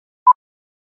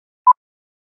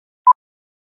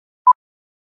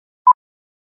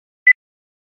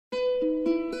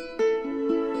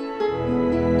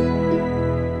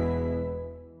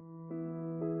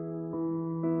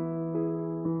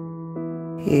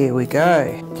Here we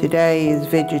go. Today is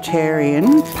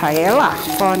vegetarian paella.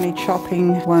 Finally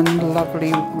chopping one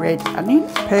lovely red onion.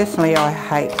 Personally, I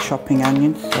hate chopping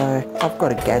onions, so I've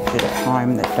got a gadget at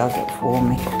home that does it for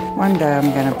me. One day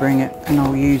I'm going to bring it and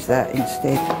I'll use that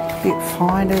instead. A bit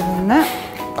finer than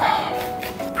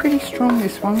that. Pretty strong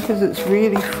this one because it's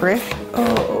really fresh.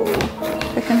 Oh,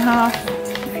 second half.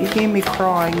 If you hear me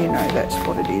crying, you know that's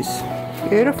what it is.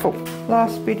 Beautiful.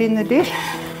 Last bit in the dish.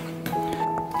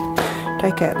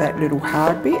 Take out that little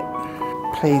hard bit.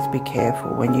 Please be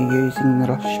careful when you're using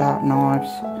little sharp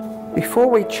knives. Before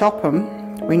we chop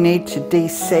them, we need to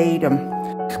de-seed them.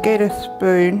 Just get a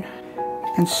spoon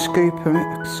and scoop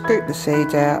the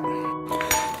seeds out.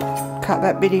 Cut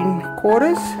that bit in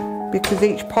quarters because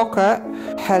each pocket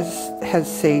has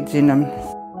seeds in them.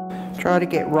 Try to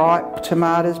get ripe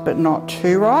tomatoes but not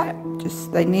too ripe.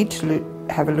 Just they need to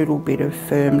have a little bit of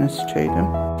firmness to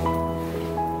them.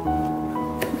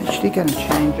 Actually going to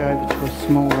change over to a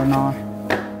smaller knife.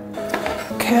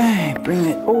 Okay, bring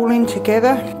it all in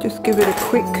together. Just give it a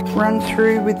quick run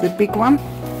through with the big one.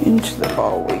 Into the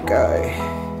bowl we go.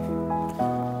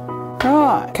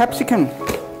 Right, capsicum.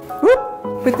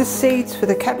 Whoop. With the seeds for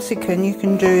the capsicum, you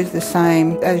can do the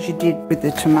same as you did with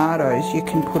the tomatoes. You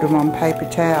can put them on paper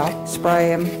towel, spray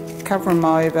them, cover them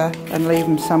over and leave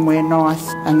them somewhere nice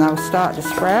and they'll start to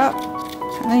sprout.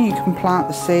 And then you can plant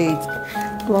the seeds.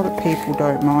 A lot of people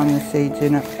don't mind the seeds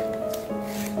in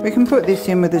it. We can put this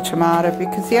in with the tomato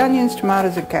because the onions,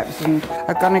 tomatoes and capsicum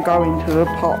are going to go into the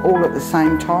pot all at the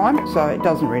same time, so it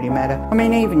doesn't really matter. I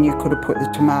mean, even you could have put the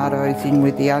tomatoes in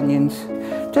with the onions.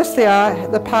 Just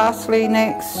the parsley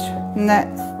next, and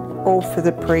that's all for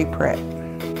the pre-prep.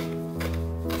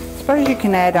 I suppose you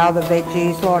can add other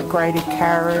veggies like grated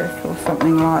carrot or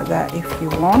something like that if you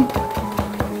want.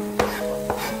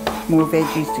 More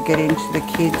veggies to get into the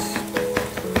kids.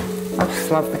 I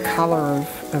just love the colour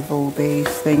of all these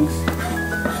things.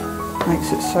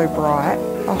 Makes it so bright.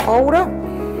 A holder,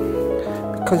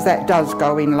 because that does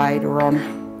go in later on.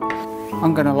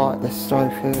 I'm going to light the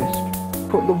stove first.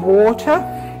 Put the water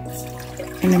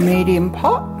in a medium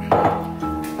pot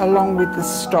along with the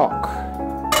stock.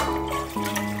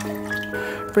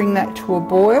 Bring that to a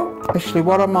boil. Actually,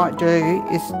 what I might do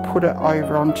is put it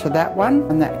over onto that one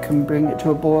and that can bring it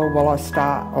to a boil while I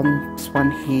start on this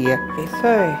one here.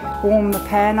 So, warm the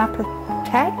pan up a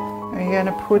tad. We're going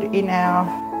to put in our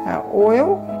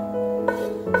oil.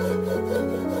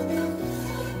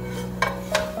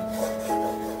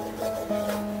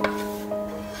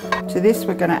 To this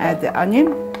we're going to add the onion,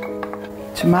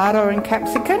 tomato and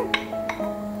capsicum,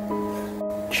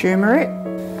 turmeric,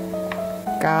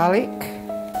 garlic,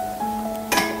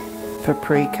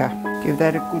 paprika. Give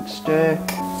that a good stir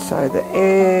so that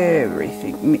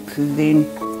everything mixes in.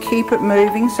 Keep it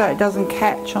moving so it doesn't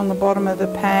catch on the bottom of the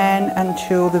pan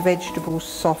until the vegetables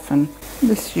soften.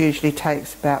 This usually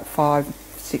takes about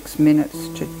 5-6 minutes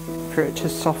for it to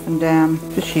soften down,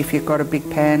 especially if you've got a big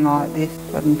pan like this.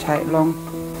 Doesn't take long.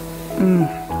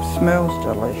 Smells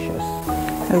delicious.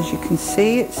 As you can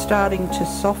see, it's starting to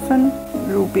soften.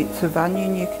 Little bits of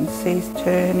onion you can see is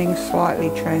turning slightly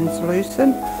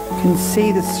translucent. You can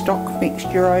see the stock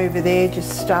mixture over there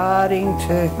just starting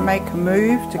to make a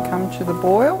move to come to the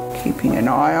boil. Keeping an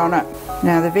eye on it.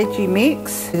 Now the veggie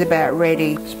mix is about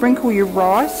ready. Sprinkle your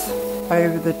rice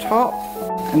over the top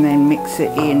and then mix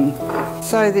it in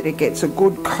so that it gets a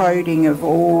good coating of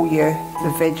all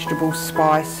the vegetable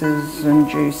spices and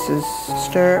juices.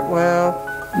 Stir it well.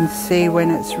 And see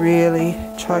when it's really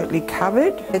totally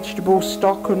covered. Vegetable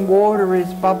stock and water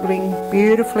is bubbling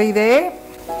beautifully there.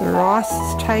 The rice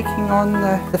is taking on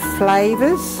the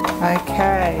flavours.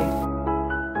 Okay.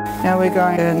 Now we're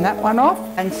going to turn that one off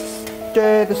and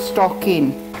stir the stock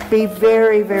in. Be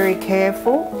very, very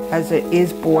careful as it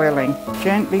is boiling.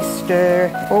 Gently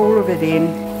stir all of it in.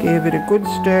 Give it a good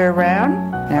stir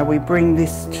around. Now we bring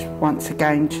this once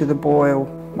again to the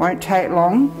boil. Won't take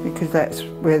long because that's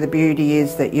where the beauty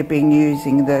is that you've been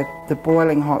using the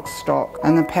boiling hot stock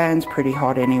and the pan's pretty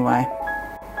hot anyway.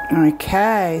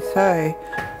 Okay, so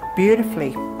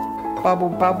beautifully. Bubble,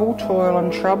 bubble, toil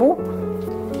and trouble.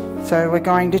 So we're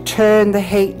going to turn the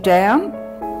heat down.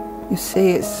 You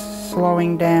see it's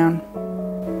slowing down.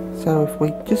 So if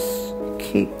we just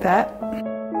keep that,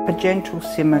 a gentle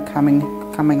simmer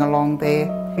coming along there.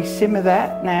 We simmer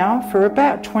that now for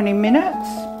about 20 minutes.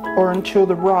 Or until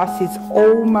the rice is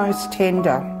almost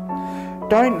tender.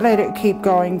 Don't let it keep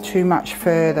going too much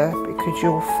further because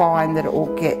you'll find that it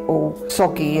will get all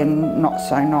soggy and not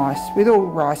so nice. With all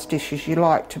rice dishes you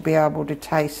like to be able to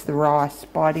taste the rice,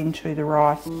 bite into the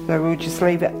rice. So we'll just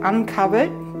leave it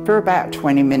uncovered for about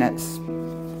 20 minutes.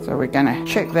 So we're going to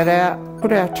check that out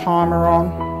Put our timer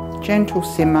on, gentle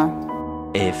simmer.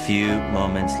 A few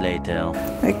moments later.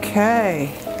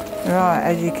 Okay, right,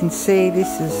 as you can see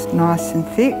this is nice and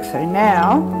thick, so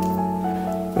now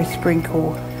we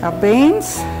sprinkle our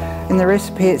beans. In the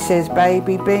recipe it says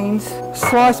baby beans.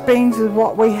 Sliced beans is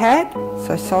what we had,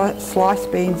 so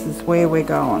sliced beans is where we're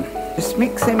going. Just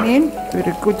mix them in, give it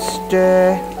a good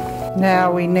stir.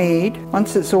 Now we need,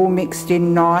 once it's all mixed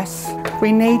in nice,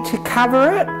 we need to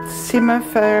cover it, simmer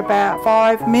for about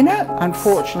 5 minutes.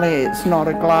 Unfortunately it's not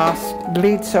a glass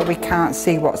lid so we can't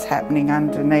see what's happening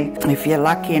underneath. If you're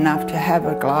lucky enough to have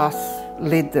a glass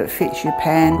lid that fits your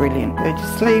pan, brilliant. So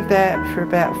just leave that for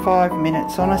about 5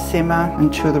 minutes on a simmer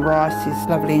until the rice is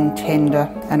lovely and tender,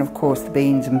 and of course the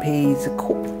beans and peas are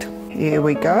cooked. Here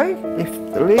we go,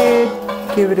 lift the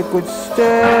lid, give it a good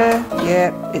stir.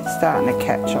 Yep, it's starting to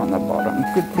catch on the bottom.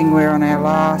 Good thing we're on our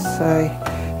last, so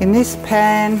in this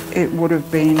pan it would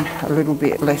have been a little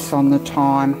bit less on the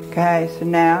time. Okay, so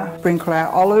now sprinkle our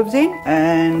olives in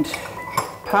and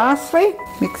parsley,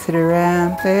 mix it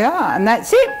around. There you are, and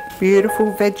that's it.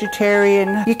 Beautiful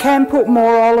vegetarian. You can put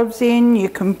more olives in, you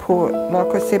can put,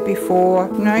 like I said before,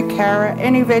 no carrot,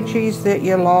 any veggies that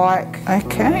you like.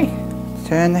 Okay,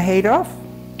 turn the heat off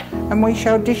and we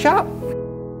shall dish up.